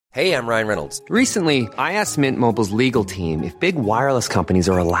Hey, I'm Ryan Reynolds. Recently, I asked Mint Mobile's legal team if big wireless companies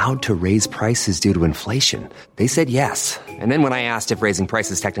are allowed to raise prices due to inflation. They said yes. And then when I asked if raising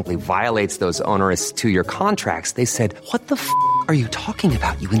prices technically violates those onerous two-year contracts, they said, "What the f*** are you talking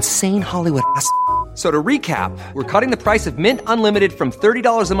about, you insane Hollywood ass?" So to recap, we're cutting the price of Mint Unlimited from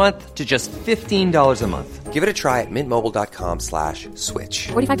 $30 a month to just $15 a month. Give it a try at mintmobile.com/switch.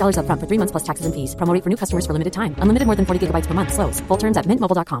 $45 up front for 3 months plus taxes and fees. Promo rate for new customers for limited time. Unlimited more than 40 gigabytes per month. Slows full terms at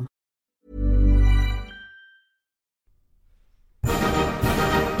mintmobile.com.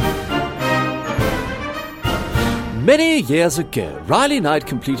 Many years ago, Riley Knight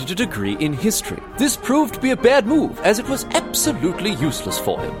completed a degree in history. This proved to be a bad move, as it was absolutely useless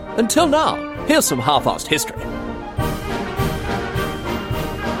for him. Until now. Here's some half-assed history.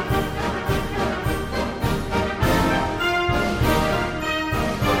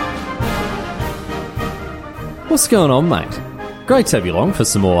 What's going on, mate? Great to have you along for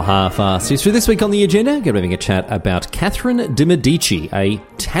some more half-assed history. This week on the agenda, we're having a chat about Catherine de' Medici, a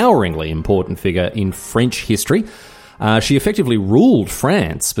toweringly important figure in French history. She effectively ruled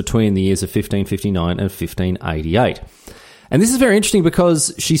France between the years of 1559 and 1588. And this is very interesting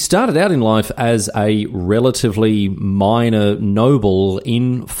because she started out in life as a relatively minor noble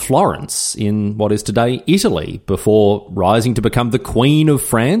in Florence, in what is today Italy, before rising to become the Queen of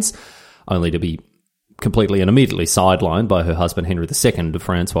France, only to be completely and immediately sidelined by her husband Henry II of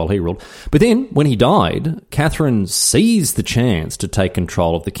France while he ruled. But then, when he died, Catherine seized the chance to take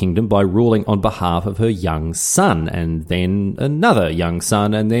control of the kingdom by ruling on behalf of her young son, and then another young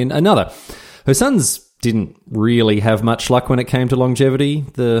son, and then another. Her sons didn't really have much luck when it came to longevity,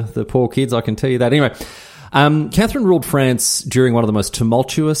 the poor kids, I can tell you that. Anyway, Catherine ruled France during one of the most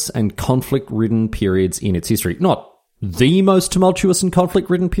tumultuous and conflict-ridden periods in its history. Not the most tumultuous and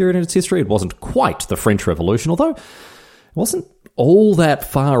conflict-ridden period in its history. It wasn't quite the French Revolution, although it wasn't all that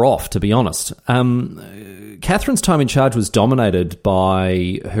far off, to be honest. Catherine's time in charge was dominated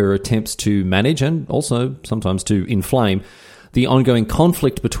by her attempts to manage and also sometimes to inflame the ongoing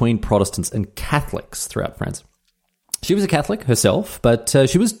conflict between Protestants and Catholics throughout France. She was a Catholic herself, but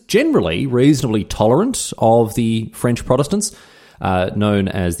she was generally reasonably tolerant of the French Protestants, known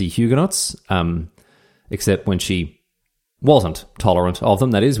as the Huguenots, except when she wasn't tolerant of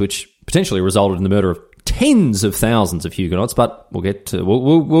them, that is, which potentially resulted in the murder of tens of thousands of Huguenots, but we'll get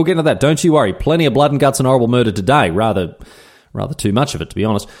into that. Don't you worry. Plenty of blood and guts and horrible murder today. Rather too much of it, to be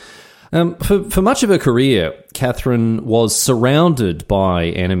honest. For much of her career, Catherine was surrounded by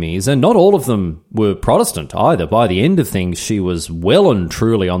enemies, and not all of them were Protestant either. By the end of things, she was well and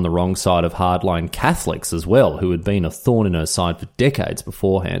truly on the wrong side of hardline Catholics as well, who had been a thorn in her side for decades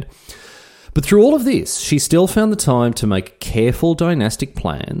beforehand. But through all of this, she still found the time to make careful dynastic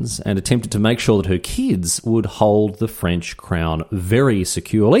plans and attempted to make sure that her kids would hold the French crown very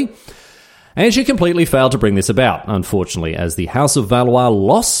securely. And she completely failed to bring this about, unfortunately, as the House of Valois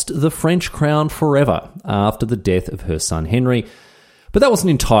lost the French crown forever after the death of her son Henry. But that wasn't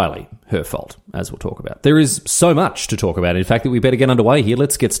entirely her fault, as we'll talk about. There is so much to talk about, in fact, that we better get underway here.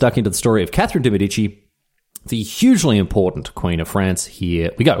 Let's get stuck into the story of Catherine de' Medici, the hugely important Queen of France.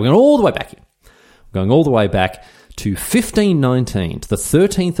 Here we go. We're going all the way back here. We're going all the way back to 1519, to the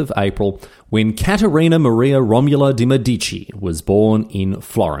 13th of April, when Caterina Maria Romula de' Medici was born in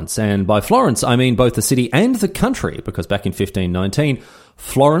Florence. And by Florence, I mean both the city and the country, because back in 1519,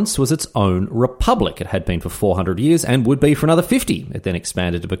 Florence was its own republic. It had been for 400 years and would be for another 50. It then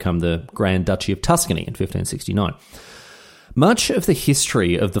expanded to become the Grand Duchy of Tuscany in 1569. Much of the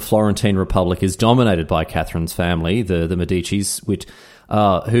history of the Florentine Republic is dominated by Catherine's family, the Medicis,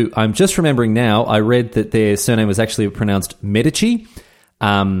 who I'm just remembering now, I read that their surname was actually pronounced Medici.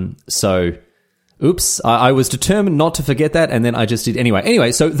 Oops, I was determined not to forget that, and then I just did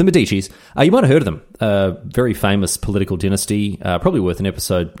anyway. So the Medicis, you might have heard of them. Very famous political dynasty, probably worth an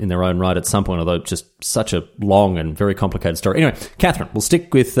episode in their own right at some point, although just such a long and very complicated story. Anyway, Catherine, we'll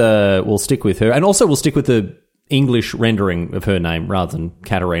stick with her, and also we'll stick with the English rendering of her name rather than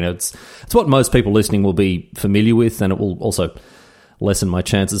Caterina. It's what most people listening will be familiar with, and it will also lessen my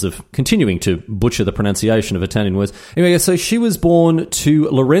chances of continuing to butcher the pronunciation of Italian words. Anyway, so she was born to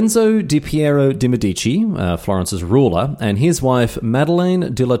Lorenzo di Piero de' Medici, Florence's ruler, and his wife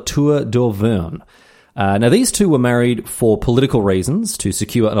Madeleine de la Tour d'Auvergne. Now, these two were married for political reasons, to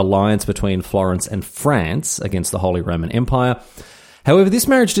secure an alliance between Florence and France against the Holy Roman Empire. However, this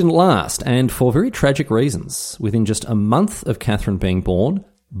marriage didn't last, and for very tragic reasons. Within just a month of Catherine being born,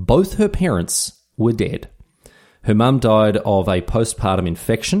 both her parents were dead. Her mum died of a postpartum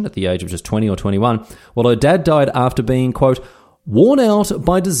infection at the age of just 20 or 21, while her dad died after being, quote, worn out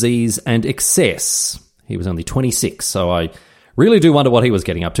by disease and excess. He was only 26, so I Really do wonder what he was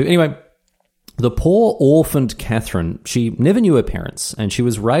getting up to. Anyway, the poor orphaned Catherine, she never knew her parents, and she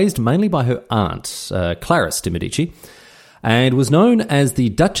was raised mainly by her aunt, Clarice de Medici, and was known as the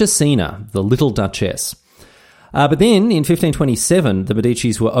Duchessina, the Little Duchess. But then, in 1527, the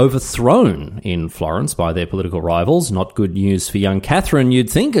Medicis were overthrown in Florence by their political rivals. Not good news for young Catherine, you'd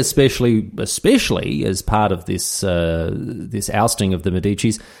think, especially as part of this ousting of the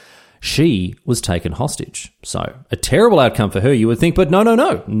Medicis. She was taken hostage. So, a terrible outcome for her, you would think, but no,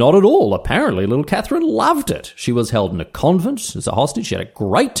 not at all. Apparently, little Catherine loved it. She was held in a convent as a hostage. She had a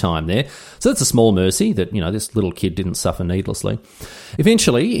great time there. So that's a small mercy that, this little kid didn't suffer needlessly.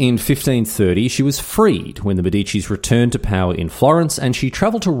 Eventually, in 1530, she was freed when the Medicis returned to power in Florence, and she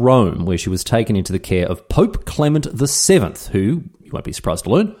travelled to Rome, where she was taken into the care of Pope Clement VII, who, you won't be surprised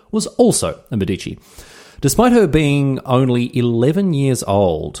to learn, was also a Medici. Despite her being only 11 years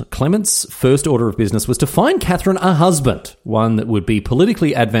old, Clement's first order of business was to find Catherine a husband, one that would be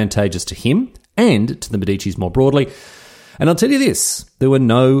politically advantageous to him and to the Medicis more broadly. And I'll tell you this, there were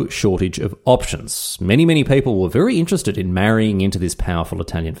no shortage of options. Many people were very interested in marrying into this powerful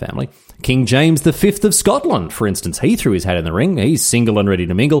Italian family. King James V of Scotland, for instance, he threw his hat in the ring. He's single and ready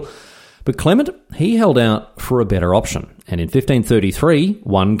to mingle. But Clement, he held out for a better option. And in 1533,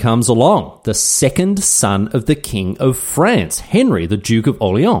 one comes along, the second son of the King of France, Henry, the Duke of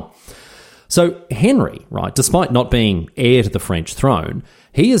Orleans. So Henry, right, despite not being heir to the French throne,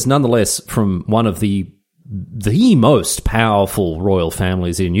 he is nonetheless from one of the most powerful royal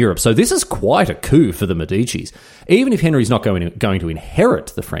families in Europe. So this is quite a coup for the Medicis. Even if Henry's not going to inherit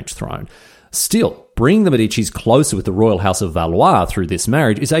the French throne, still, bringing the Medicis closer with the royal house of Valois through this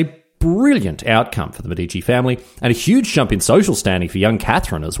marriage is a brilliant outcome for the Medici family and a huge jump in social standing for young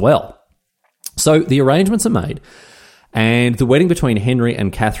Catherine as well. So the arrangements are made, and the wedding between Henry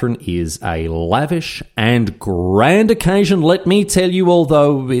and Catherine is a lavish and grand occasion, let me tell you,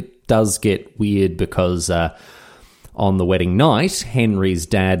 although it does get weird because on the wedding night, Henry's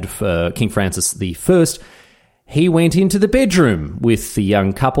dad, King Francis I, he went into the bedroom with the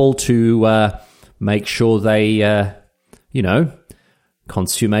young couple to make sure they,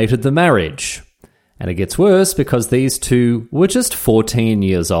 consummated the marriage. And it gets worse because these two were just 14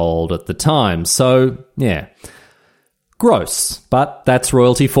 years old at the time. So, yeah, gross. But that's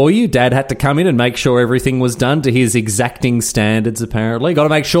royalty for you. Dad had to come in and make sure everything was done to his exacting standards, apparently. Got to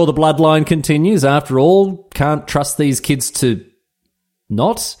make sure the bloodline continues. After all, can't trust these kids to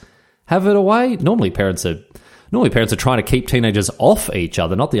not have it away. Normally parents are trying to keep teenagers off each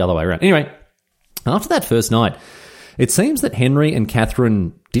other, not the other way around. Anyway, after that first night, it seems that Henry and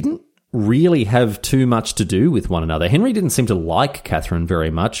Catherine didn't really have too much to do with one another. Henry didn't seem to like Catherine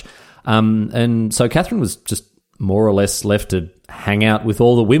very much, and so Catherine was just more or less left to hang out with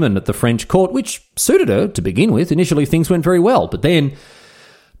all the women at the French court, which suited her to begin with. Initially, things went very well, but then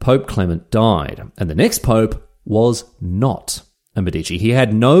Pope Clement died, and the next pope was not a Medici. He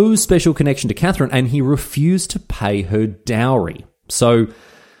had no special connection to Catherine, and he refused to pay her dowry. So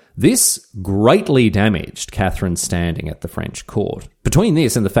this greatly damaged Catherine's standing at the French court. Between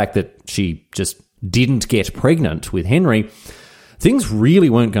this and the fact that she just didn't get pregnant with Henry, things really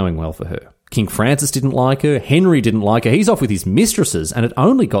weren't going well for her. King Francis didn't like her, Henry didn't like her, he's off with his mistresses, and it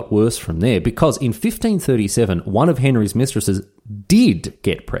only got worse from there because in 1537, one of Henry's mistresses did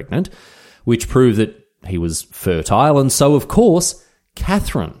get pregnant, which proved that he was fertile, and so, of course,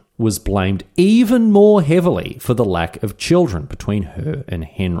 Catherine was blamed even more heavily for the lack of children between her and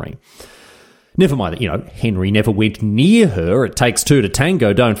Henry. Never mind that, Henry never went near her. It takes two to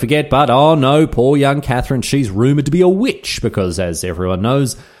tango, don't forget. But, oh no, poor young Catherine, she's rumoured to be a witch because, as everyone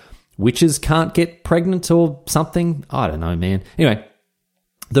knows, witches can't get pregnant or something. I don't know, man. Anyway,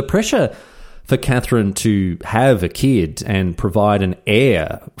 the pressure for Catherine to have a kid and provide an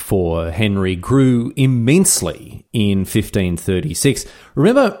heir for Henry grew immensely in 1536.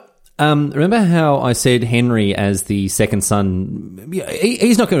 Remember how I said Henry as the second son,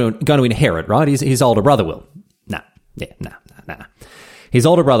 he's not going to inherit, right? His older brother will. Nah. His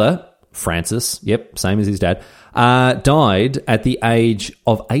older brother, Francis, yep, same as his dad, died at the age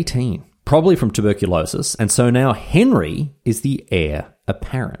of 18, probably from tuberculosis, and so now Henry is the heir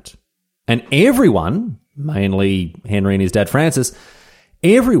apparent. And everyone, mainly Henry and his dad Francis,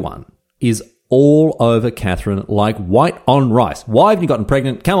 everyone is all over Catherine like white on rice. Why haven't you gotten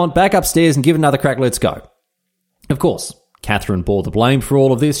pregnant? Come on, back upstairs and give it another crack. Let's go. Of course, Catherine bore the blame for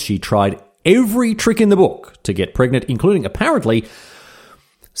all of this. She tried every trick in the book to get pregnant, including apparently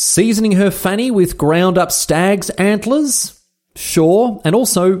seasoning her fanny with ground up stag's antlers, sure, and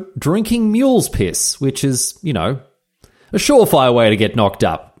also drinking mule's piss, which is, a surefire way to get knocked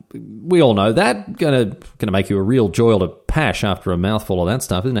up. we all know that. Gonna make you a real joy to pash after a mouthful of that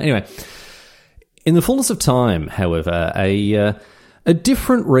stuff, isn't it? Anyway, in the fullness of time, however, a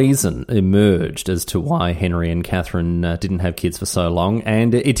different reason emerged as to why Henry and Catherine didn't have kids for so long,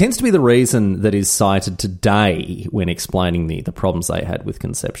 and it tends to be the reason that is cited today when explaining the problems they had with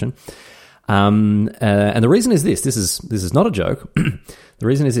conception. And the reason is this. This is not a joke. The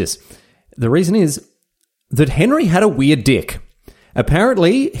reason is this. The reason is that Henry had a weird dick.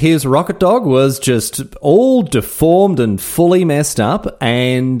 Apparently, his rocket dog was just all deformed and fully messed up,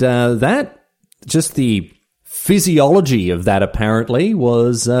 and just the physiology of that apparently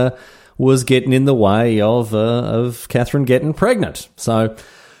was getting in the way of Catherine getting pregnant. So,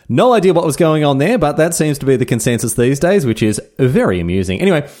 no idea what was going on there, but that seems to be the consensus these days, which is very amusing.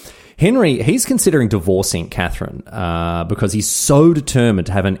 Anyway, Henry, he's considering divorcing Catherine because he's so determined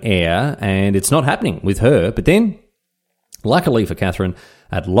to have an heir, and it's not happening with her. But then, luckily for Catherine,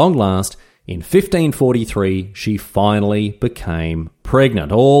 at long last, in 1543, she finally became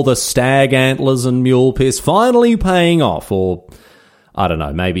pregnant. All the stag antlers and mule piss finally paying off. Or, I don't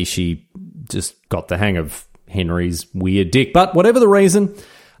know, maybe she just got the hang of Henry's weird dick. But whatever the reason,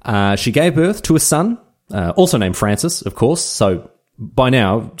 she gave birth to a son, also named Francis, of course. So by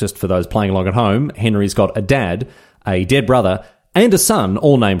now, just for those playing along at home, Henry's got a dad, a dead brother, and a son,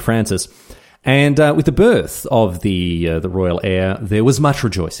 all named Francis. And with the birth of the royal heir, there was much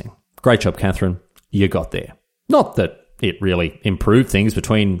rejoicing. Great job, Catherine. You got there. Not that it really improved things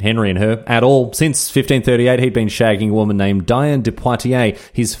between Henry and her at all. Since 1538, he'd been shagging a woman named Diane de Poitiers,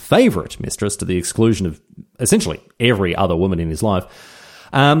 his favourite mistress, to the exclusion of essentially every other woman in his life.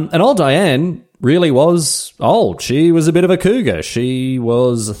 And old Diane really was old. She was a bit of a cougar. She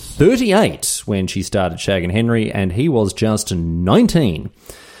was 38 when she started shagging Henry, and he was just 19.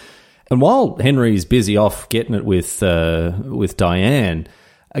 And while Henry's busy off getting it with Diane,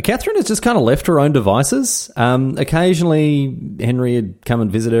 Catherine has just kind of left her own devices. Occasionally, Henry would come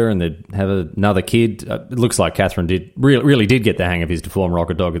and visit her, and they'd have another kid. It looks like Catherine really did get the hang of his deformed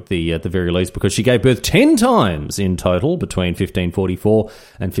rocket dog at the very least, because she gave birth 10 times in total between 1544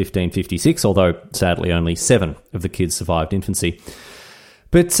 and 1556, although sadly only 7 of the kids survived infancy.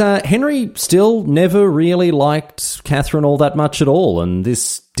 But Henry still never really liked Catherine all that much at all, and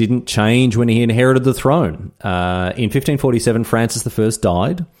this didn't change when he inherited the throne. In 1547, Francis I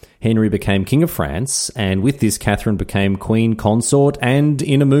died. Henry became King of France, and with this, Catherine became Queen Consort, and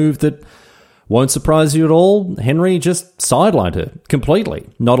in a move that won't surprise you at all, Henry just sidelined her completely,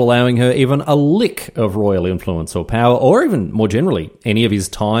 not allowing her even a lick of royal influence or power, or even, more generally, any of his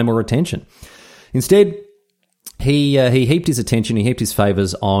time or attention. Instead, he heaped his attention, he heaped his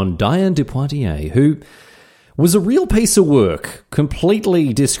favours on Diane de Poitiers, who was a real piece of work,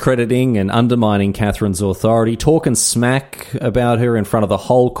 completely discrediting and undermining Catherine's authority, talking smack about her in front of the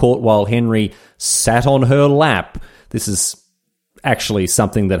whole court while Henry sat on her lap. This is actually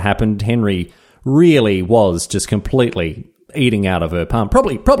something that happened. Henry really was just completely eating out of her palm,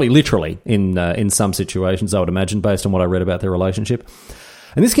 probably literally in some situations, I would imagine, based on what I read about their relationship.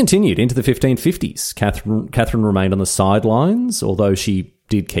 And this continued into the 1550s. Catherine remained on the sidelines, although she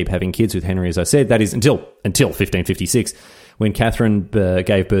did keep having kids with Henry, as I said. That is until 1556, when Catherine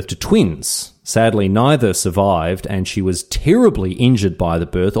gave birth to twins. Sadly, neither survived, and she was terribly injured by the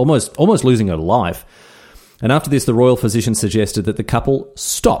birth, almost losing her life. And after this, the royal physician suggested that the couple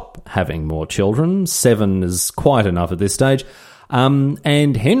stop having more children. 7 is quite enough at this stage.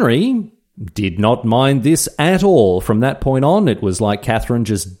 And Henry did not mind this at all. From that point on, it was like Catherine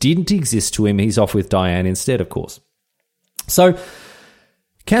just didn't exist to him. He's off with Diane instead, of course. So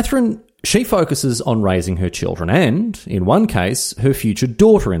Catherine, she focuses on raising her children and, in one case, her future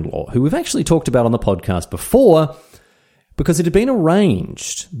daughter-in-law, who we've actually talked about on the podcast before, because it had been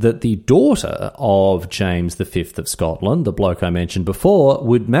arranged that the daughter of James V of Scotland, the bloke I mentioned before,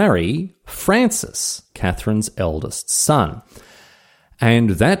 would marry Francis, Catherine's eldest son.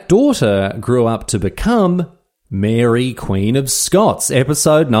 And that daughter grew up to become Mary, Queen of Scots.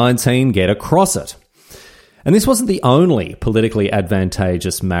 Episode 19, get across it. And this wasn't the only politically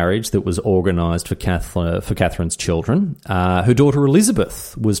advantageous marriage that was organised for Catherine's children. Her daughter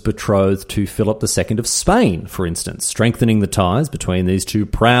Elizabeth was betrothed to Philip II of Spain, for instance, strengthening the ties between these two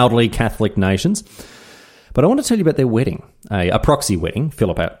proudly Catholic nations. But I want to tell you about their wedding, a proxy wedding.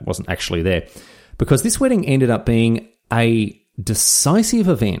 Philip wasn't actually there, because this wedding ended up being a decisive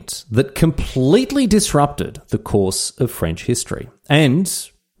event that completely disrupted the course of French history. And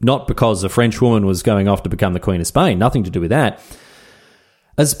not because a French woman was going off to become the Queen of Spain, nothing to do with that.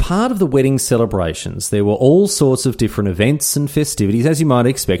 As part of the wedding celebrations, there were all sorts of different events and festivities, as you might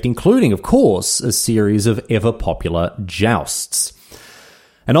expect, including, of course, a series of ever-popular jousts.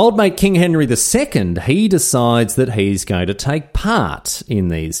 And old mate King Henry II, he decides that he's going to take part in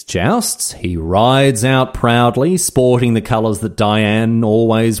these jousts. He rides out proudly, sporting the colours that Diane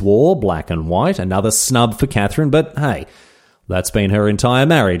always wore, black and white. Another snub for Catherine, but hey, that's been her entire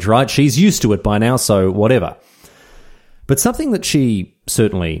marriage, right? She's used to it by now, so whatever. But something that she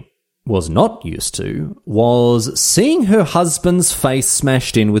certainly was not used to was seeing her husband's face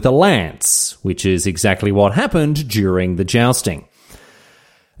smashed in with a lance, which is exactly what happened during the jousting.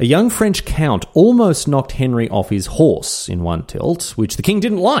 A young French count almost knocked Henry off his horse in one tilt, which the king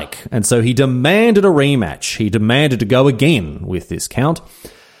didn't like, and so he demanded a rematch. He demanded to go again with this count.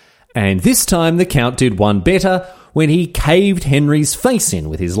 And this time the count did one better when he caved Henry's face in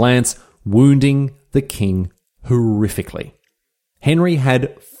with his lance, wounding the king horrifically. Henry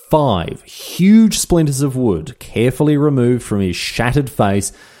had 5 huge splinters of wood carefully removed from his shattered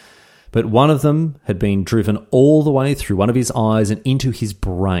face, but one of them had been driven all the way through one of his eyes and into his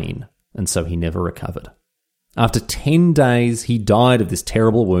brain, and so he never recovered. After 10 days, he died of this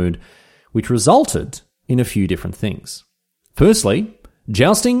terrible wound, which resulted in a few different things. Firstly,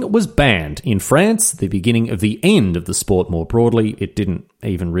 jousting was banned in France, the beginning of the end of the sport more broadly. It didn't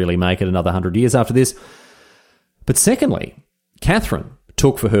even really make it another 100 years after this. But secondly, Catherine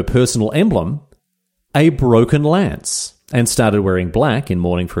took for her personal emblem a broken lance and started wearing black in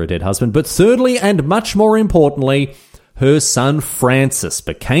mourning for her dead husband. But thirdly, and much more importantly, her son Francis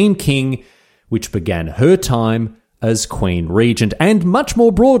became king, which began her time as Queen Regent, and much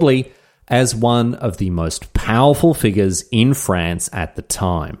more broadly, as one of the most powerful figures in France at the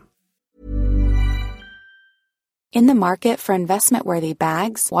time. In the market for investment-worthy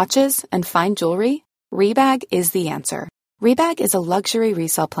bags, watches, and fine jewelry, Rebag is the answer. Rebag is a luxury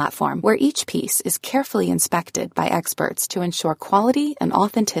resale platform where each piece is carefully inspected by experts to ensure quality and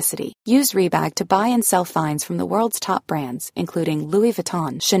authenticity. Use Rebag to buy and sell finds from the world's top brands, including Louis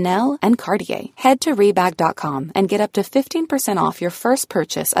Vuitton, Chanel, and Cartier. Head to Rebag.com and get up to 15% off your first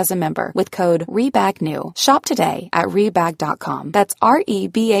purchase as a member with code REBAGNEW. Shop today at Rebag.com. That's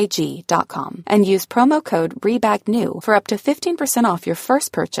REBAG.com. And use promo code REBAGNEW for up to 15% off your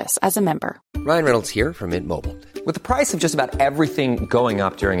first purchase as a member. Ryan Reynolds here from Mint Mobile. With the price of just about everything going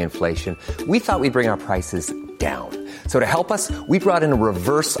up during inflation, we thought we'd bring our prices down. So to help us, we brought in a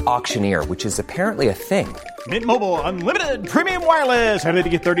reverse auctioneer, which is apparently a thing. Mint Mobile Unlimited Premium Wireless. How to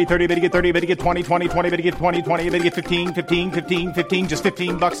get 30, 30, bit to get 30, bit to get 20, 20, 20, bit to get 20, 20, bit to get 15, 15, 15, 15, just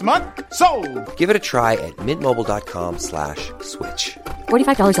 $15 a month? Sold! Give it a try at mintmobile.com/switch.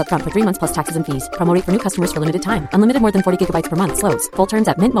 $45 up front for 3 months plus taxes and fees. Promo rate for new customers for limited time. Unlimited more than 40 gigabytes per month. Slows full terms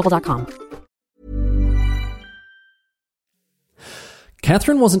at mintmobile.com.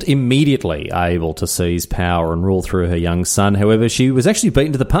 Catherine wasn't immediately able to seize power and rule through her young son. However, she was actually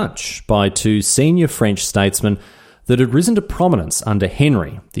beaten to the punch by 2 senior French statesmen that had risen to prominence under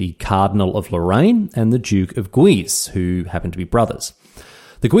Henry, the Cardinal of Lorraine and the Duke of Guise, who happened to be brothers.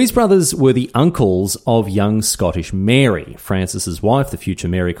 The Guise brothers were the uncles of young Scottish Mary, Francis's wife, the future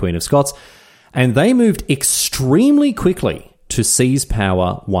Mary Queen of Scots, and they moved extremely quickly to seize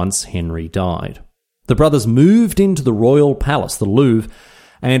power once Henry died. The brothers moved into the royal palace, the Louvre,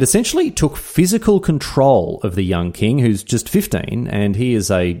 and essentially took physical control of the young king, who's just 15, and he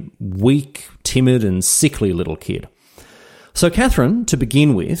is a weak, timid, and sickly little kid. So Catherine, to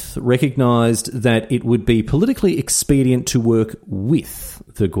begin with, recognised that it would be politically expedient to work with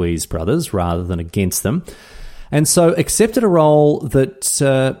the Guise brothers rather than against them, and so accepted a role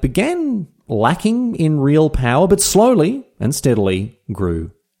that began lacking in real power, but slowly and steadily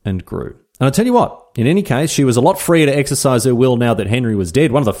grew and grew. And I'll tell you what, in any case, she was a lot freer to exercise her will now that Henry was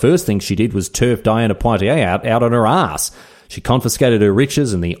dead. One of the first things she did was turf Diane of Poitiers out on her ass. She confiscated her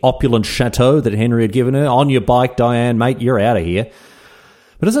riches and the opulent chateau that Henry had given her. On your bike, Diane, mate, you're out of here.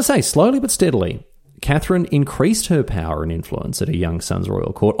 But as I say, slowly but steadily, Catherine increased her power and influence at her young son's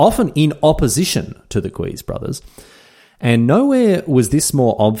royal court, often in opposition to the Guise brothers. And nowhere was this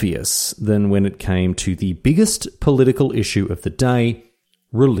more obvious than when it came to the biggest political issue of the day,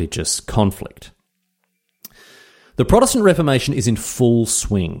 religious conflict. The Protestant Reformation is in full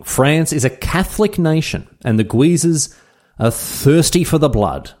swing. France is a Catholic nation, and the Guises are thirsty for the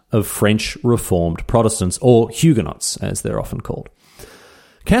blood of French Reformed Protestants, or Huguenots, as they're often called.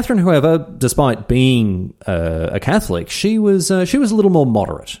 Catherine, however, despite being a Catholic, she was a little more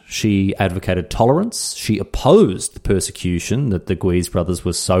moderate. She advocated tolerance. She opposed the persecution that the Guise brothers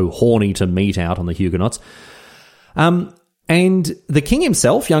were so horny to mete out on the Huguenots. And the king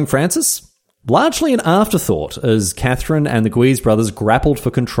himself, young Francis, largely an afterthought as Catherine and the Guise brothers grappled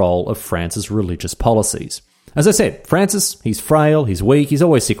for control of France's religious policies. As I said, Francis, he's frail, he's weak, he's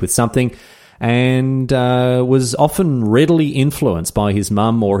always sick with something, and was often readily influenced by his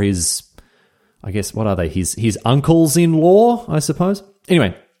mum or his, I guess, what are they? His uncles-in-law, I suppose.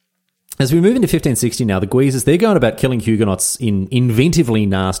 Anyway, as we move into 1560 now, the Guises, they're going about killing Huguenots in inventively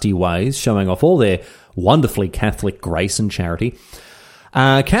nasty ways, showing off all their wonderfully Catholic grace and charity.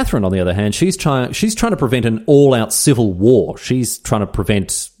 Catherine, on the other hand, she's trying to prevent an all-out civil war. She's trying to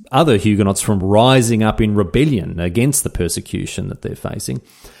prevent other Huguenots from rising up in rebellion against the persecution that they're facing.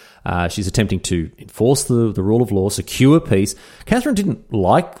 She's attempting to enforce the rule of law, secure peace. Catherine didn't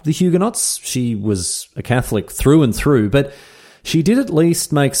like the Huguenots. She was a Catholic through and through, but she did at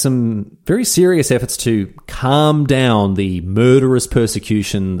least make some very serious efforts to calm down the murderous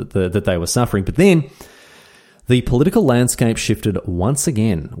persecution that they were suffering. But then the political landscape shifted once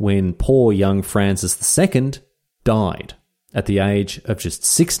again when poor young Francis II died at the age of just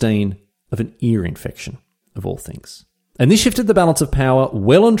 16 of an ear infection, of all things. And this shifted the balance of power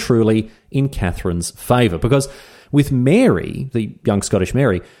well and truly in Catherine's favour, because with Mary, the young Scottish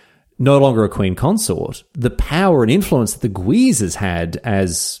Mary, no longer a queen consort, the power and influence that the Guises had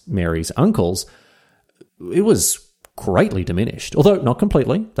as Mary's uncles, it was greatly diminished. Although not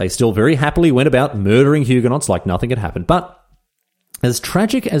completely. They still very happily went about murdering Huguenots like nothing had happened. But as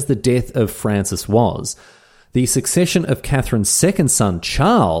tragic as the death of Francis was, the succession of Catherine's second son,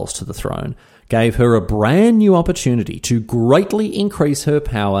 Charles, to the throne gave her a brand new opportunity to greatly increase her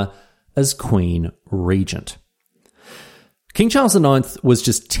power as Queen Regent. King Charles IX was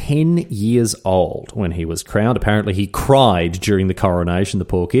just 10 years old when he was crowned. Apparently he cried during the coronation, the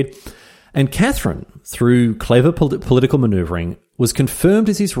poor kid. And Catherine, through clever political manoeuvring, was confirmed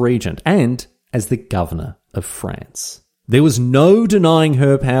as his regent and as the governor of France. There was no denying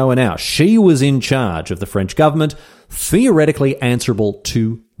her power now. She was in charge of the French government, theoretically answerable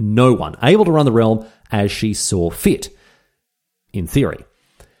to no one, able to run the realm as she saw fit, in theory.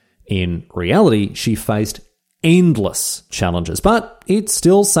 In reality, she faced endless challenges, but it's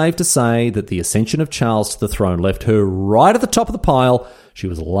still safe to say that the ascension of Charles to the throne left her right at the top of the pile. She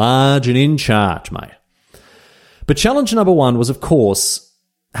was large and in charge, mate. But challenge number one was, of course,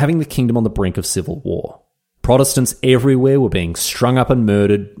 having the kingdom on the brink of civil war. Protestants everywhere were being strung up and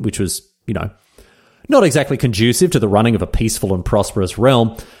murdered, which was, not exactly conducive to the running of a peaceful and prosperous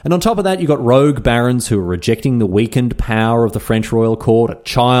realm. And on top of that, you got rogue barons who were rejecting the weakened power of the French royal court, a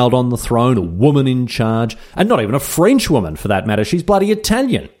child on the throne, a woman in charge, and not even a French woman for that matter. She's bloody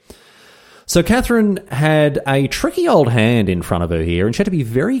Italian. So Catherine had a tricky old hand in front of her here, and she had to be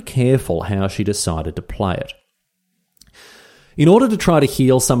very careful how she decided to play it. In order to try to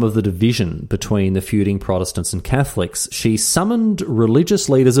heal some of the division between the feuding Protestants and Catholics, she summoned religious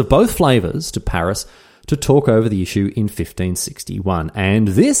leaders of both flavours to Paris to talk over the issue in 1561. And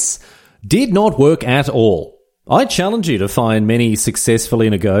this did not work at all. I challenge you to find many successfully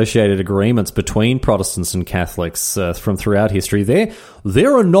negotiated agreements between Protestants and Catholics from throughout history.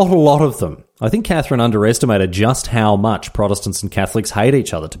 There are not a lot of them. I think Catherine underestimated just how much Protestants and Catholics hate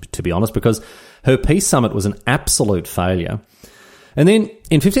each other, to be honest, because her peace summit was an absolute failure. And then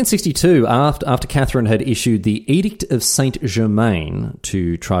in 1562, after Catherine had issued the Edict of Saint-Germain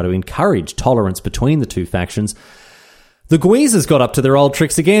to try to encourage tolerance between the two factions, the Guises got up to their old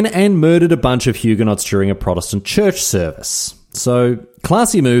tricks again and murdered a bunch of Huguenots during a Protestant church service. So,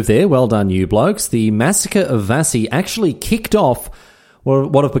 classy move there, well done you blokes. The massacre of Vassy actually kicked off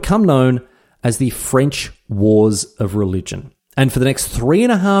what have become known as the French Wars of Religion. And for the next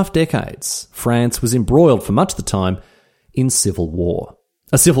 3.5 decades, France was embroiled for much of the time in civil war.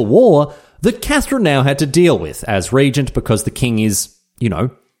 A civil war that Catherine now had to deal with as regent because the king is,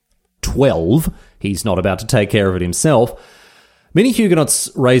 12. He's not about to take care of it himself. Many Huguenots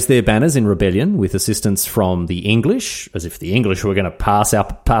raised their banners in rebellion with assistance from the English, as if the English were going to pass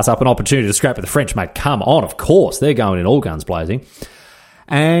up an opportunity to scrap with the French. Mate, come on, of course. They're going in all guns blazing.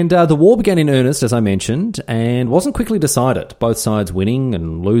 And the war began in earnest, as I mentioned, and wasn't quickly decided, both sides winning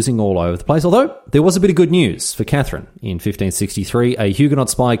and losing all over the place. Although there was a bit of good news for Catherine. In 1563, a Huguenot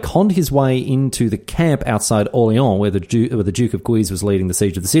spy conned his way into the camp outside Orléans, where the Duke of Guise was leading the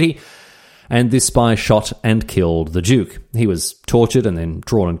siege of the city, and this spy shot and killed the Duke. He was tortured and then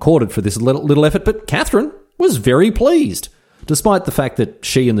drawn and quartered for this little effort, but Catherine was very pleased. Despite the fact that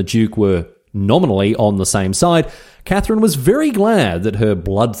she and the Duke were nominally on the same side, Catherine was very glad that her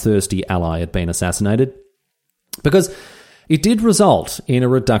bloodthirsty ally had been assassinated, because it did result in a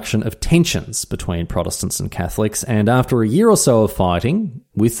reduction of tensions between Protestants and Catholics, and after a year or so of fighting,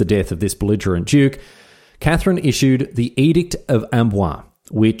 with the death of this belligerent duke, Catherine issued the Edict of Amboise,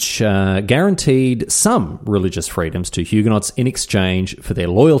 which guaranteed some religious freedoms to Huguenots in exchange for their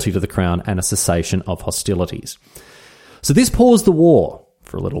loyalty to the crown and a cessation of hostilities. So this paused the war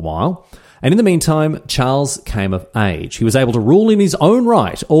for a little while, And in the meantime, Charles came of age. He was able to rule in his own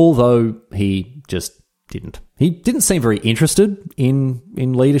right, although he just didn't. He didn't seem very interested in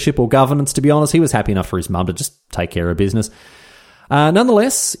leadership or governance, to be honest. He was happy enough for his mum to just take care of business.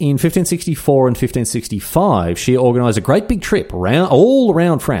 Nonetheless, in 1564 and 1565, she organised a great big trip all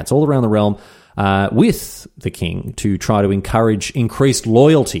around France, all around the realm, with the king to try to encourage increased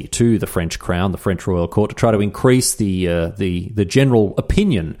loyalty to the French crown, the French royal court, to try to increase the general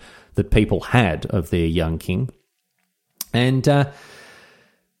opinion that people had of their young king. And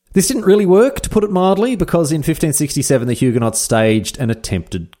this didn't really work, to put it mildly, because in 1567 the Huguenots staged an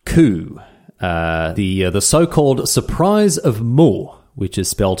attempted coup. The so-called Surprise of Meaux, which is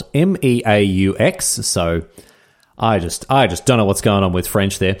spelt M-E-A-U-X, so I just don't know what's going on with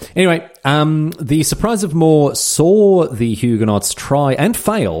French there. Anyway, the Surprise of Meaux saw the Huguenots try and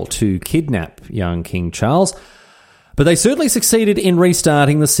fail to kidnap young King Charles, but they certainly succeeded in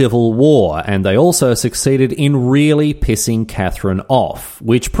restarting the Civil War, and they also succeeded in really pissing Catherine off,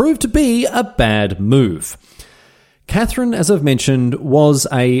 which proved to be a bad move. Catherine, as I've mentioned, was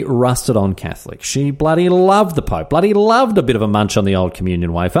a rusted-on Catholic. She bloody loved the Pope, bloody loved a bit of a munch on the old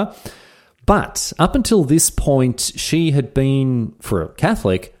communion wafer. But up until this point, she had been, for a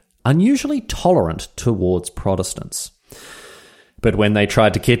Catholic, unusually tolerant towards Protestants. But when they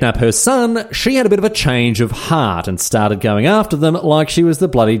tried to kidnap her son, she had a bit of a change of heart and started going after them like she was the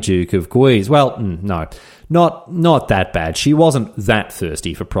bloody Duke of Guise. Well, no, not that bad. She wasn't that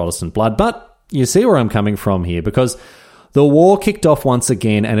thirsty for Protestant blood, but you see where I'm coming from here, because the war kicked off once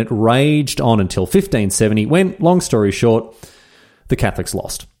again and it raged on until 1570 when, long story short, the Catholics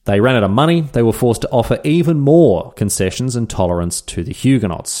lost. They ran out of money. They were forced to offer even more concessions and tolerance to the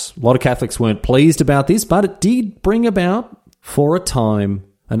Huguenots. A lot of Catholics weren't pleased about this, but it did bring about, for a time,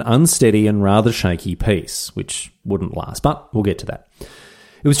 an unsteady and rather shaky peace, which wouldn't last, but we'll get to that.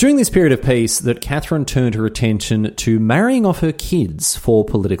 It was during this period of peace that Catherine turned her attention to marrying off her kids for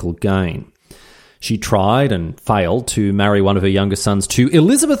political gain. She tried and failed to marry one of her younger sons to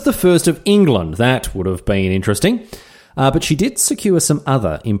Elizabeth I of England. That would have been interesting. But she did secure some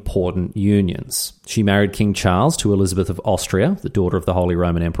other important unions. She married King Charles to Elizabeth of Austria, the daughter of the Holy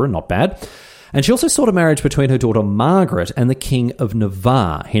Roman Emperor, not bad. And she also sought a marriage between her daughter Margaret and the King of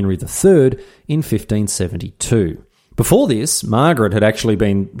Navarre, Henry III, in 1572. Before this, Margaret had actually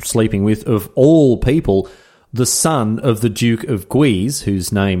been sleeping with, of all people, the son of the Duke of Guise,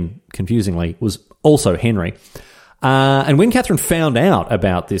 whose name, confusingly, was also Henry. And when Catherine found out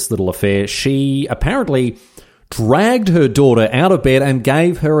about this little affair, she apparently dragged her daughter out of bed and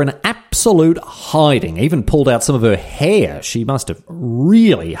gave her an absolute hiding, even pulled out some of her hair. She must have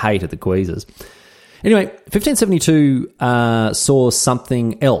really hated the Guises. Anyway, 1572 saw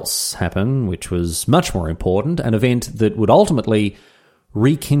something else happen, which was much more important, an event that would ultimately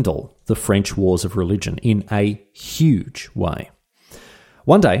rekindle the French wars of religion in a huge way.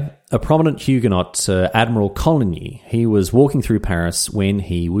 One day, a prominent Huguenot, Admiral Coligny, he was walking through Paris when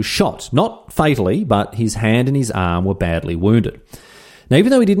he was shot. Not fatally, but his hand and his arm were badly wounded. Now, even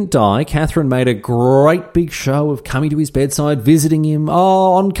though he didn't die, Catherine made a great big show of coming to his bedside, visiting him.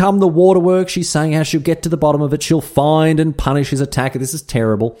 Oh, on come the waterworks, she's saying how she'll get to the bottom of it. She'll find and punish his attacker. This is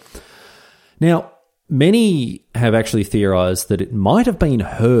terrible. Now, many have actually theorised that it might have been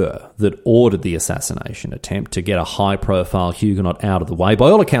her that ordered the assassination attempt to get a high-profile Huguenot out of the way. By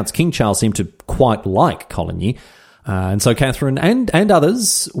all accounts, King Charles seemed to quite like Coligny, and so Catherine and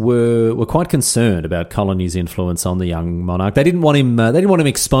others were quite concerned about Coligny's influence on the young monarch. They didn't want him. They didn't want him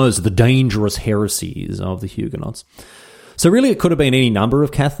exposed to the dangerous heresies of the Huguenots. So really, it could have been any number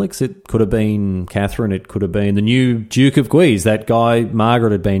of Catholics. It could have been Catherine. It could have been the new Duke of Guise, that guy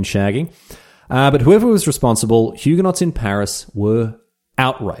Margaret had been shagging. But whoever was responsible, Huguenots in Paris were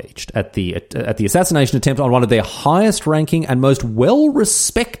outraged at the assassination attempt on one of their highest-ranking and most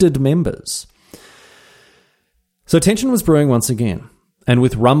well-respected members. So tension was brewing once again, and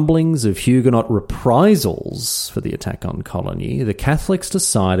with rumblings of Huguenot reprisals for the attack on Coligny, the Catholics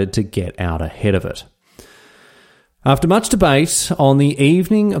decided to get out ahead of it. After much debate, on the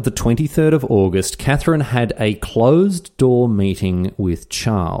evening of the 23rd of August, Catherine had a closed-door meeting with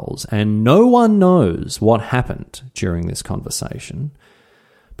Charles, and no one knows what happened during this conversation,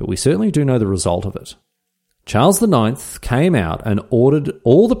 but we certainly do know the result of it. Charles IX came out and ordered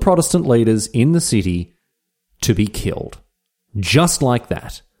all the Protestant leaders in the city to be killed, just like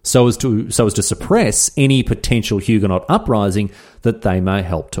that, so as to suppress any potential Huguenot uprising that they may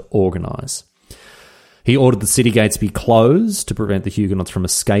help to organise. He ordered the city gates be closed to prevent the Huguenots from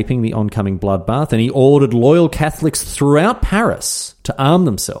escaping the oncoming bloodbath, and he ordered loyal Catholics throughout Paris to arm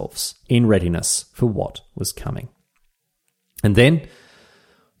themselves in readiness for what was coming. And then,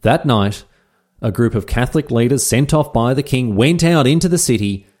 that night, a group of Catholic leaders sent off by the king went out into the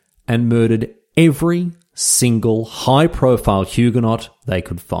city and murdered every single high-profile Huguenot they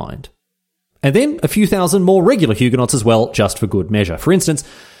could find. And then a few thousand more regular Huguenots as well, just for good measure. For instance,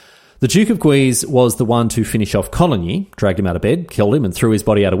 the Duke of Guise was the one to finish off Coligny, dragged him out of bed, killed him and threw his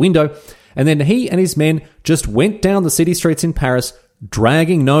body out a window, and then he and his men just went down the city streets in Paris,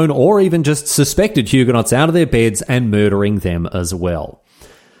 dragging known or even just suspected Huguenots out of their beds and murdering them as well.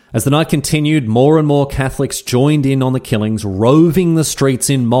 As the night continued, more and more Catholics joined in on the killings, roving the streets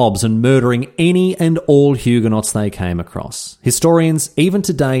in mobs and murdering any and all Huguenots they came across. Historians, even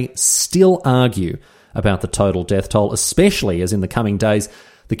today, still argue about the total death toll, especially as in the coming days,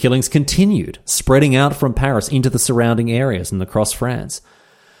 the killings continued, spreading out from Paris into the surrounding areas and across France.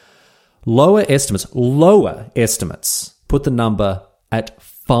 Lower estimates put the number at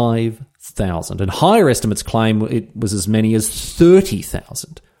 5,000, and higher estimates claim it was as many as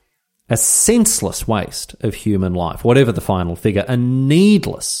 30,000. A senseless waste of human life, whatever the final figure, a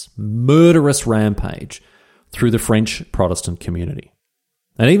needless, murderous rampage through the French Protestant community.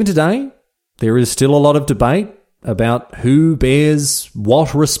 And even today, there is still a lot of debate about who bears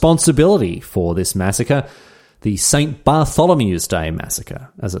what responsibility for this massacre, the St. Bartholomew's Day massacre,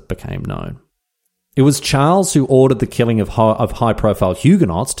 as it became known. It was Charles who ordered the killing of high-profile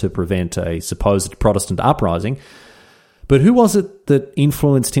Huguenots to prevent a supposed Protestant uprising. But who was it that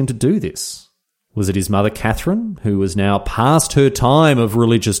influenced him to do this? Was it his mother Catherine, who was now past her time of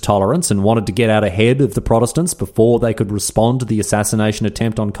religious tolerance and wanted to get out ahead of the Protestants before they could respond to the assassination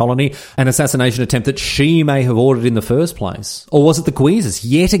attempt on Coligny, an assassination attempt that she may have ordered in the first place? Or was it the Guises,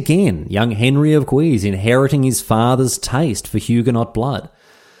 yet again, young Henry of Guise inheriting his father's taste for Huguenot blood?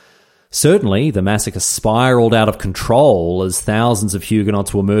 Certainly, the massacre spiralled out of control as thousands of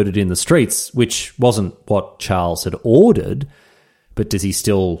Huguenots were murdered in the streets, which wasn't what Charles had ordered, but does he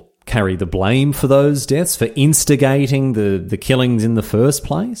still carry the blame for those deaths, for instigating the killings in the first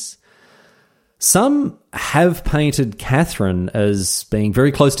place? Some have painted Catherine as being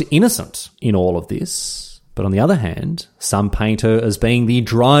very close to innocent in all of this, but on the other hand, some paint her as being the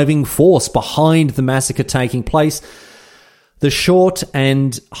driving force behind the massacre taking place. The short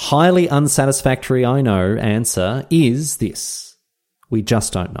and highly unsatisfactory, I know, answer is this: we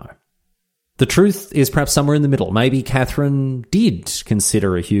just don't know. The truth is perhaps somewhere in the middle. Maybe Catherine did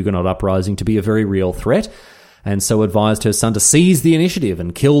consider a Huguenot uprising to be a very real threat, and so advised her son to seize the initiative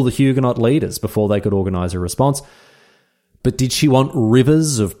and kill the Huguenot leaders before they could organise a response. But did she want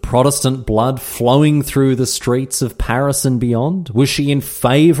rivers of Protestant blood flowing through the streets of Paris and beyond? Was she in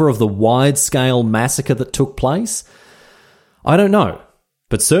favour of the wide-scale massacre that took place? I don't know.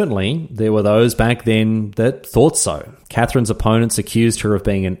 But certainly, there were those back then that thought so. Catherine's opponents accused her of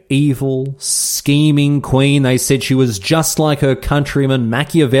being an evil, scheming queen. They said she was just like her countryman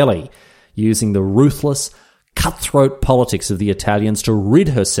Machiavelli, using the ruthless, cutthroat politics of the Italians to rid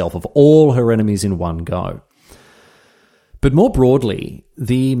herself of all her enemies in one go. But more broadly,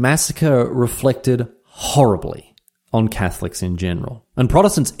 the massacre reflected horribly on Catholics in general. And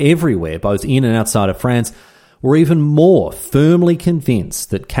Protestants everywhere, both in and outside of France, were even more firmly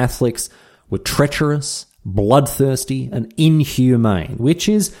convinced that Catholics were treacherous, bloodthirsty, and inhumane, which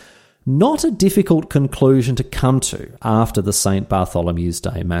is not a difficult conclusion to come to after the St. Bartholomew's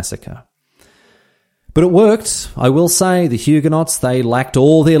Day massacre. But it worked. I will say the Huguenots, they lacked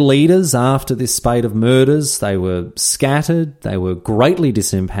all their leaders after this spate of murders. They were scattered, they were greatly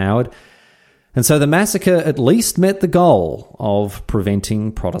disempowered, and so the massacre at least met the goal of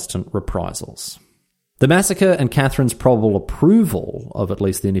preventing Protestant reprisals. The massacre and Catherine's probable approval of at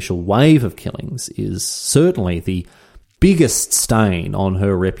least the initial wave of killings is certainly the biggest stain on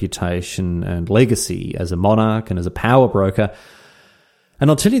her reputation and legacy as a monarch and as a power broker. And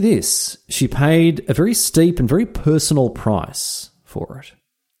I'll tell you this, she paid a very steep and very personal price for it.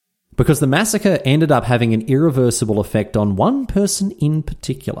 Because the massacre ended up having an irreversible effect on one person in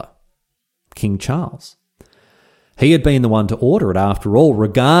particular, King Charles. He had been the one to order it after all,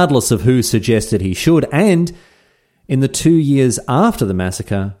 regardless of who suggested he should, and in the 2 years after the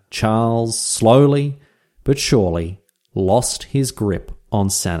massacre, Charles slowly but surely lost his grip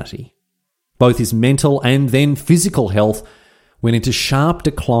on sanity. Both his mental and then physical health went into sharp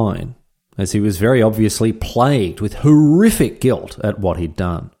decline, as he was very obviously plagued with horrific guilt at what he'd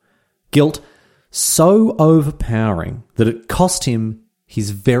done. Guilt so overpowering that it cost him his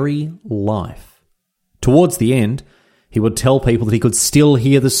very life. Towards the end, he would tell people that he could still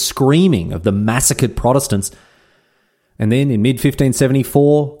hear the screaming of the massacred Protestants. And then in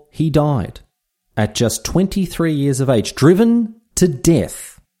mid-1574, he died at just 23 years of age, driven to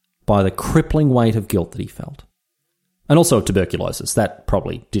death by the crippling weight of guilt that he felt. And also of tuberculosis. That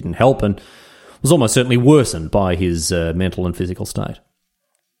probably didn't help. And was almost certainly worsened by his mental and physical state.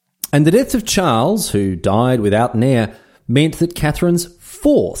 And the death of Charles, who died without an heir, meant that Catherine's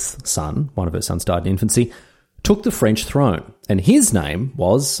fourth son, one of her sons died in infancy, took the French throne. And his name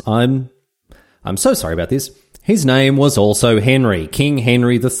was, I'm so sorry about this, his name was also Henry, King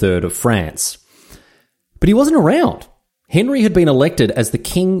Henry III of France. But he wasn't around. Henry had been elected as the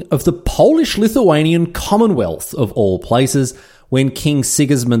king of the Polish-Lithuanian Commonwealth, of all places, when King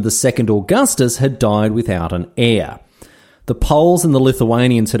Sigismund II Augustus had died without an heir. The Poles and the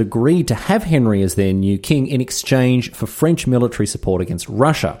Lithuanians had agreed to have Henry as their new king in exchange for French military support against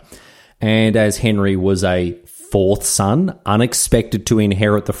Russia. And as Henry was a fourth son, unexpected to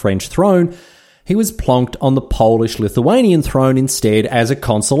inherit the French throne, he was plonked on the Polish-Lithuanian throne instead as a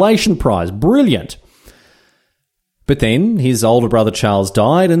consolation prize. Brilliant. But then his older brother Charles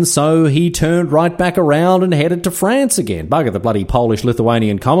died, and so he turned right back around and headed to France again. Bugger the bloody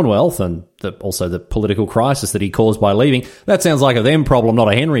Polish-Lithuanian Commonwealth and also the political crisis that he caused by leaving. That sounds like a them problem,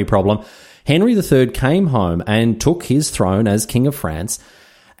 not a Henry problem. Henry III came home and took his throne as King of France.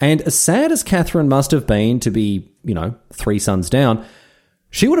 And as sad as Catherine must have been to be, 3 sons down,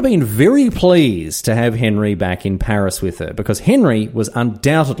 she would have been very pleased to have Henry back in Paris with her, because Henry was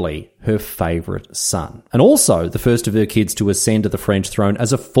undoubtedly her favourite son, and also the first of her kids to ascend to the French throne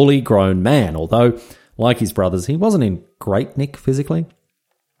as a fully grown man, although, like his brothers, he wasn't in great nick physically.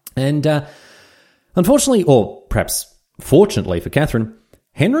 And unfortunately, or perhaps fortunately for Catherine,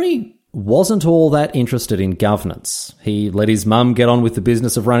 Henry wasn't all that interested in governance. He let his mum get on with the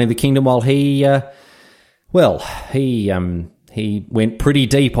business of running the kingdom while he went pretty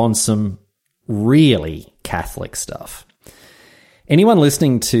deep on some really Catholic stuff. Anyone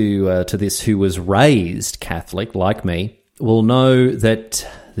listening to this who was raised Catholic, like me, will know that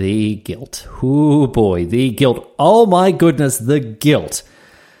the guilt, oh my goodness, the guilt,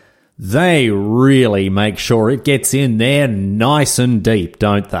 they really make sure it gets in there nice and deep,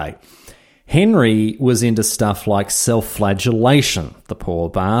 don't they? Henry was into stuff like self-flagellation. The poor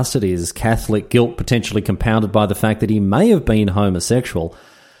bastard, his Catholic guilt potentially compounded by the fact that he may have been homosexual.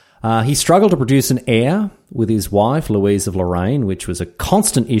 He struggled to produce an heir with his wife, Louise of Lorraine, which was a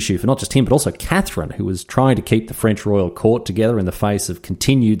constant issue for not just him, but also Catherine, who was trying to keep the French royal court together in the face of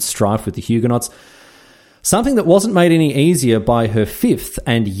continued strife with the Huguenots. Something that wasn't made any easier by her fifth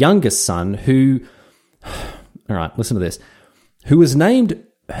and youngest son, who... All right, listen to this. Who was named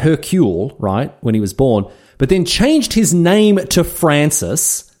Hercule, right, when he was born, but then changed his name to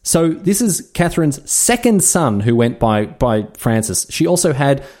Francis. So this is Catherine's second son who went by Francis. She also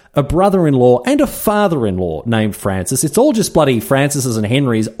had a brother-in-law and a father-in-law named Francis. It's all just bloody Francis's and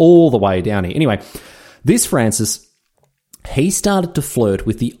Henrys all the way down here. Anyway, this Francis, he started to flirt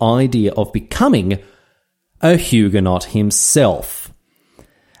with the idea of becoming a Huguenot himself.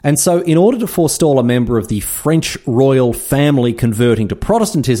 And so in order to forestall a member of the French royal family converting to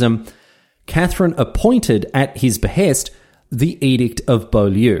Protestantism, Catherine appointed at his behest the Edict of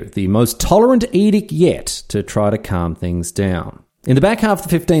Beaulieu, the most tolerant edict yet, to try to calm things down. In the back half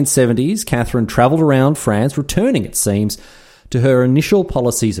of the 1570s, Catherine travelled around France, returning, it seems, to her initial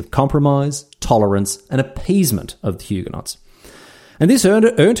policies of compromise, tolerance, and appeasement of the Huguenots. And this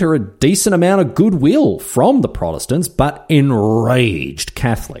earned her a decent amount of goodwill from the Protestants, but enraged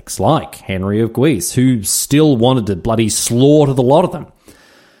Catholics like Henry of Guise, who still wanted to bloody slaughter the lot of them.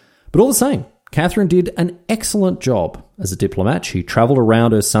 But all the same, Catherine did an excellent job as a diplomat. She travelled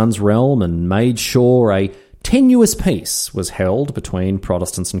around her son's realm and made sure a tenuous peace was held between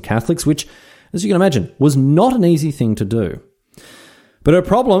Protestants and Catholics, which, as you can imagine, was not an easy thing to do. But her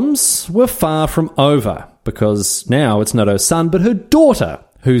problems were far from over, because now it's not her son, but her daughter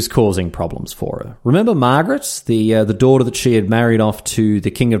who's causing problems for her. Remember Margaret, the daughter that she had married off to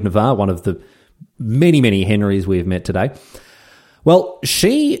the King of Navarre, one of the many, many Henrys we have met today? Well,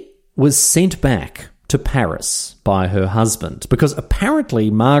 she was sent back to Paris by her husband, because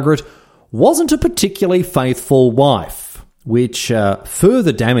apparently Margaret wasn't a particularly faithful wife, which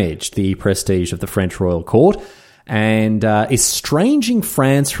further damaged the prestige of the French royal court. And estranging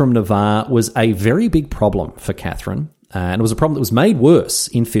France from Navarre was a very big problem for Catherine, and it was a problem that was made worse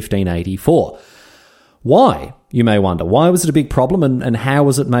in 1584. Why, you may wonder? Why was it a big problem, and how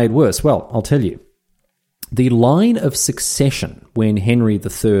was it made worse? Well, I'll tell you. The line of succession when Henry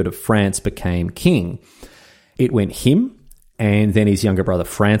III of France became king, it went him, and then his younger brother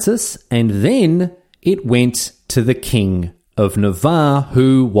Francis, and then it went to the King of Navarre,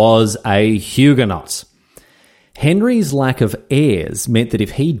 who was a Huguenot. Henry's lack of heirs meant that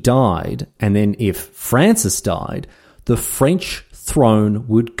if he died, and then if Francis died, the French throne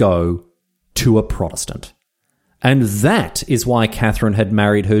would go to a Protestant. And that is why Catherine had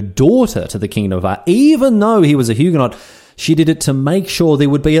married her daughter to the King of Navarre. Even though he was a Huguenot, she did it to make sure there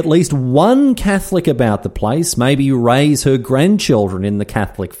would be at least one Catholic about the place, maybe raise her grandchildren in the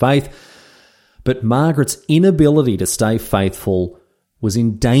Catholic faith. But Margaret's inability to stay faithful was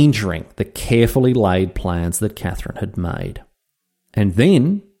endangering the carefully laid plans that Catherine had made. And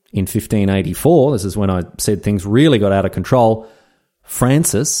then, in 1584, this is when I said things really got out of control,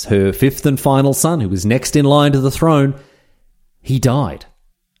 Francis, her fifth and final son, who was next in line to the throne, he died,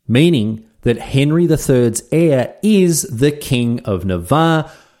 meaning that Henry III's heir is the King of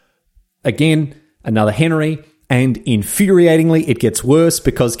Navarre. Again, another Henry, and infuriatingly, it gets worse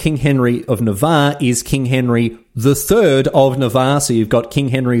because King Henry of Navarre is King Henry III of Navarre. So you've got King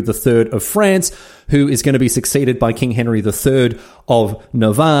Henry III of France, who is going to be succeeded by King Henry III of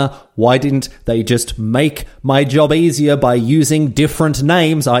Navarre. Why didn't they just make my job easier by using different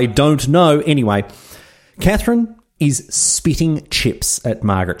names? I don't know. Anyway, Catherine is spitting chips at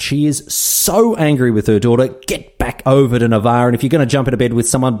Margaret. She is so angry with her daughter. Get back over to Navarre, and if you're going to jump into bed with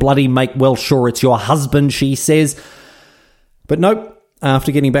someone, bloody make well sure it's your husband, she says. But nope.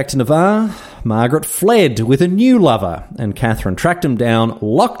 After getting back to Navarre, Margaret fled with a new lover, and Catherine tracked him down,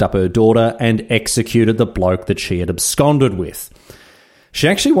 locked up her daughter, and executed the bloke that she had absconded with. She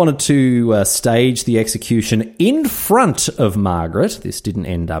actually wanted to stage the execution in front of Margaret. This didn't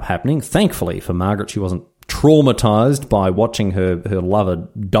end up happening. Thankfully for Margaret, she wasn't traumatized by watching her lover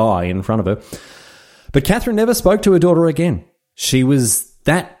die in front of her. But Catherine never spoke to her daughter again. She was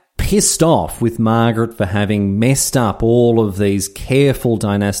that pissed off with Margaret for having messed up all of these careful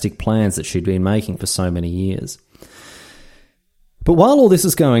dynastic plans that she'd been making for so many years. But while all this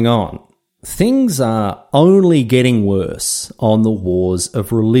is going on, things are only getting worse on the wars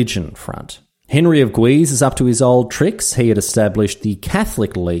of religion front. Henry of Guise is up to his old tricks. He had established the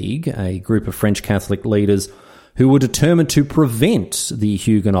Catholic League, a group of French Catholic leaders who were determined to prevent the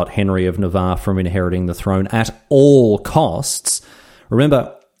Huguenot Henry of Navarre from inheriting the throne at all costs.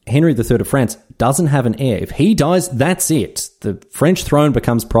 Remember, Henry III of France doesn't have an heir. If he dies, that's it. The French throne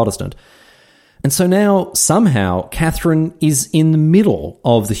becomes Protestant. And so now, somehow, Catherine is in the middle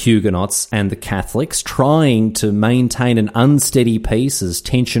of the Huguenots and the Catholics, trying to maintain an unsteady peace as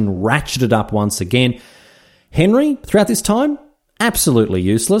tension ratcheted up once again. Henry, throughout this time, absolutely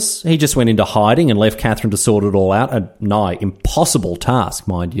useless. He just went into hiding and left Catherine to sort it all out, a nigh impossible task,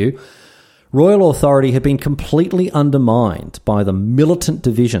 mind you. Royal authority had been completely undermined by the militant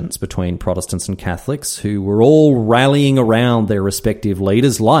divisions between Protestants and Catholics, who were all rallying around their respective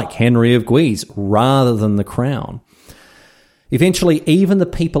leaders like Henry of Guise rather than the crown. Eventually, even the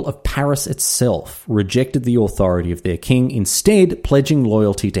people of Paris itself rejected the authority of their king, instead pledging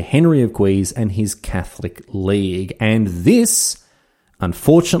loyalty to Henry of Guise and his Catholic League. And this,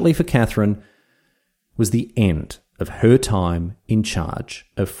 unfortunately for Catherine, was the end of her time in charge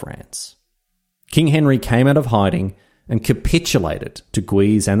of France. King Henry came out of hiding and capitulated to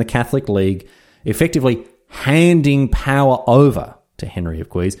Guise and the Catholic League, effectively handing power over to Henry of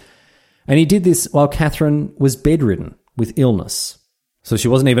Guise. And he did this while Catherine was bedridden with illness. So she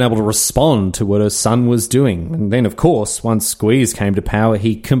wasn't even able to respond to what her son was doing. And then, of course, once Guise came to power,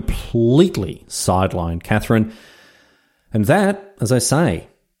 he completely sidelined Catherine. And that, as I say,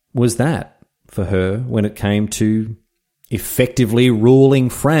 was that for her when it came to effectively ruling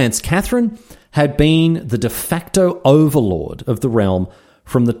France. Catherine had been the de facto overlord of the realm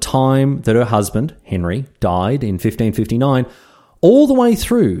from the time that her husband, Henry, died in 1559, all the way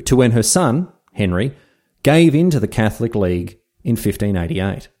through to when her son, Henry, gave in to the Catholic League in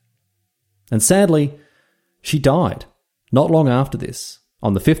 1588. And sadly, she died not long after this,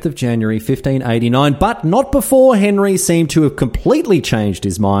 on the 5th of January 1589, but not before Henry seemed to have completely changed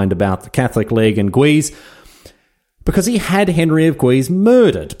his mind about the Catholic League and Guise, because he had Henry of Guise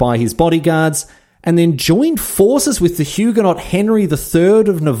murdered by his bodyguards and then joined forces with the Huguenot Henry III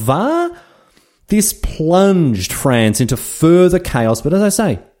of Navarre. This plunged France into further chaos, but as I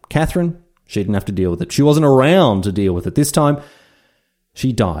say, Catherine, she didn't have to deal with it. She wasn't around to deal with it. This time,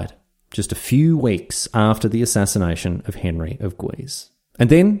 she died just a few weeks after the assassination of Henry of Guise.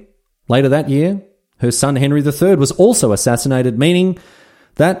 And then, later that year, her son Henry III was also assassinated, meaning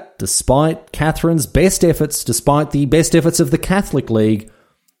that despite Catherine's best efforts, despite the best efforts of the Catholic League,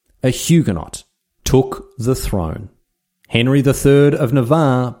 a Huguenot took the throne. Henry III of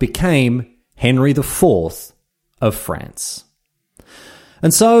Navarre became Henry IV of France.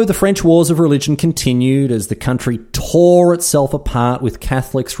 And so the French wars of religion continued as the country tore itself apart, with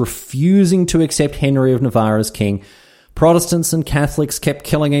Catholics refusing to accept Henry of Navarre as king. Protestants and Catholics kept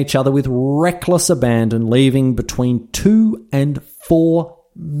killing each other with reckless abandon, leaving between 2 and 4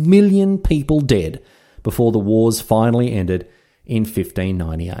 million people dead before the wars finally ended in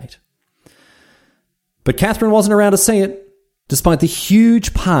 1598. But Catherine wasn't around to see it. Despite the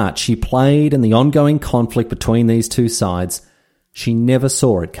huge part she played in the ongoing conflict between these two sides, she never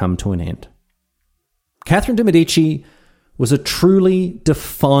saw it come to an end. Catherine de' Medici was a truly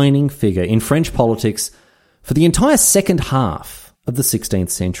defining figure in French politics for the entire second half of the 16th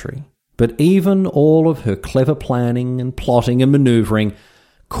century. But even all of her clever planning and plotting and manoeuvring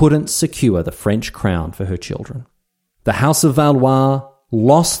couldn't secure the French crown for her children. The House of Valois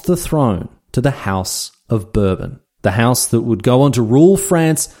lost the throne to the House of Bourbon, the house that would go on to rule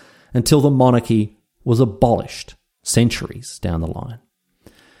France until the monarchy was abolished centuries down the line.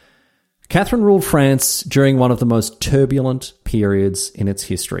 Catherine ruled France during one of the most turbulent periods in its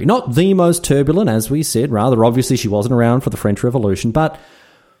history. Not the most turbulent, as we said. Rather, obviously, she wasn't around for the French Revolution. But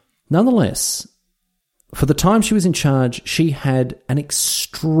nonetheless, for the time she was in charge, she had an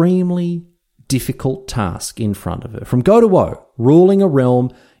extremely difficult task in front of her. From go to woe, ruling a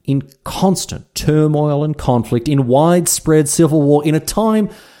realm in constant turmoil and conflict, in widespread civil war, in a time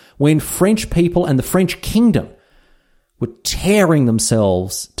when French people and the French kingdom were tearing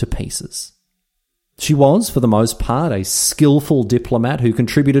themselves to pieces. She was, for the most part, a skillful diplomat who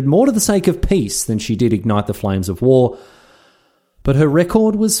contributed more to the sake of peace than she did ignite the flames of war. But her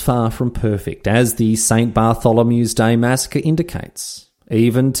record was far from perfect, as the St. Bartholomew's Day massacre indicates.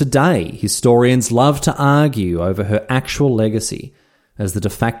 Even today, historians love to argue over her actual legacy as the de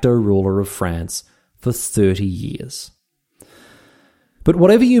facto ruler of France for 30 years. But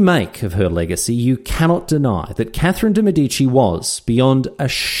whatever you make of her legacy, you cannot deny that Catherine de' Medici was, beyond a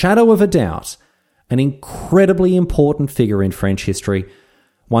shadow of a doubt, an incredibly important figure in French history,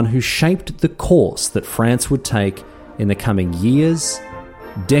 one who shaped the course that France would take in the coming years,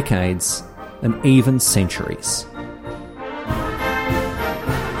 decades, and even centuries.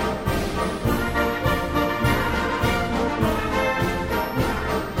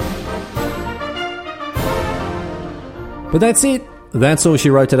 But that's it. That's all she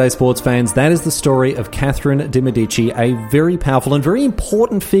wrote today, sports fans. That is the story of Catherine de' Medici, a very powerful and very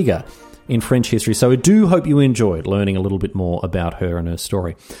important figure in French history. So I do hope you enjoyed learning a little bit more about her and her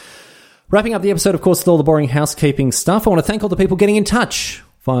story. Wrapping up the episode, of course, with all the boring housekeeping stuff, I want to thank all the people getting in touch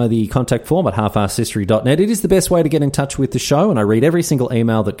via the contact form at halfarsedhistory.net. It is the best way to get in touch with the show, and I read every single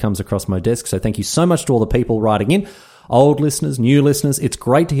email that comes across my desk. So thank you so much to all the people writing in. Old listeners, new listeners, it's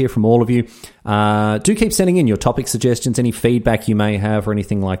great to hear from all of you. Do keep sending in your topic suggestions, any feedback you may have or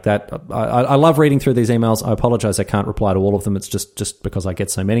anything like that. I love reading through these emails. I apologize I can't reply to all of them. It's just because I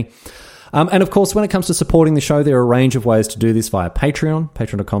get so many. And of course, when it comes to supporting the show, there are a range of ways to do this via Patreon,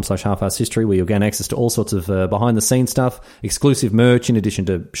 patreon.com/halfarsedhistory, where you'll gain access to all sorts of behind-the-scenes stuff, exclusive merch, in addition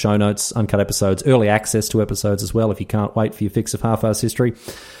to show notes, uncut episodes, early access to episodes as well, if you can't wait for your fix of Half-Arsed History.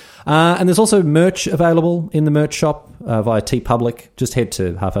 And there's also merch available in the merch shop via TeePublic. Just head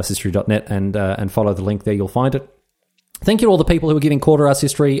to halfarsedhistory.net and follow the link there. You'll find it. Thank you to all the people who are giving Quarter Arse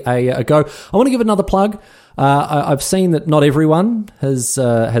History a go. I want to give another plug. I've seen that not everyone has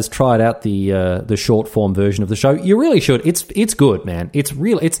tried out the short form version of the show. You really should. It's good, man.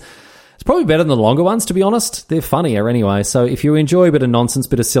 It's probably better than the longer ones, to be honest. They're funnier anyway. So if you enjoy a bit of nonsense,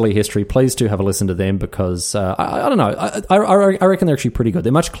 bit of silly history, please do have a listen to them because I don't know. I reckon they're actually pretty good.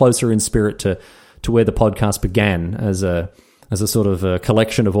 They're much closer in spirit to where the podcast began as a sort of a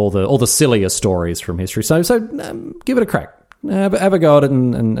collection of all the sillier stories from history. So give it a crack. Have a go at it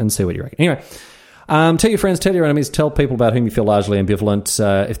and see what you reckon. Anyway. Tell your friends, tell your enemies, tell people about whom you feel largely ambivalent.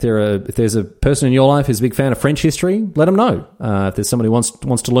 If there's a person in your life who's a big fan of French history, let them know. If there's somebody who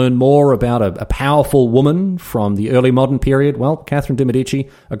wants to learn more about a powerful woman from the early modern period, well, Catherine de' Medici,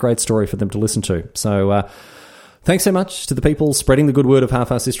 a great story for them to listen to. So thanks so much to the people spreading the good word of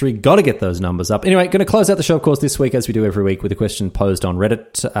Half-Arsed History. Got to get those numbers up. Anyway, going to close out the show, of course, this week, as we do every week, with a question posed on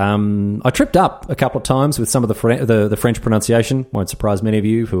Reddit. I tripped up a couple of times with some of the French pronunciation. Won't surprise many of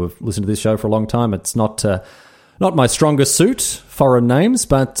you who have listened to this show for a long time. It's not my strongest suit, foreign names,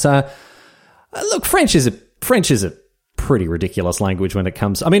 but look, French is a pretty ridiculous language when it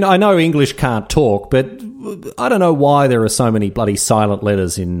comes. I mean, I know English can't talk, but I don't know why there are so many bloody silent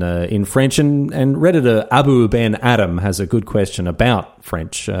letters in French. And Redditor Abu Ben Adam has a good question about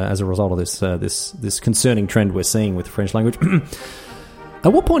French as a result of this concerning trend we're seeing with the French language.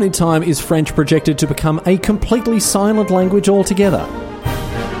 At what point in time is French projected to become a completely silent language altogether?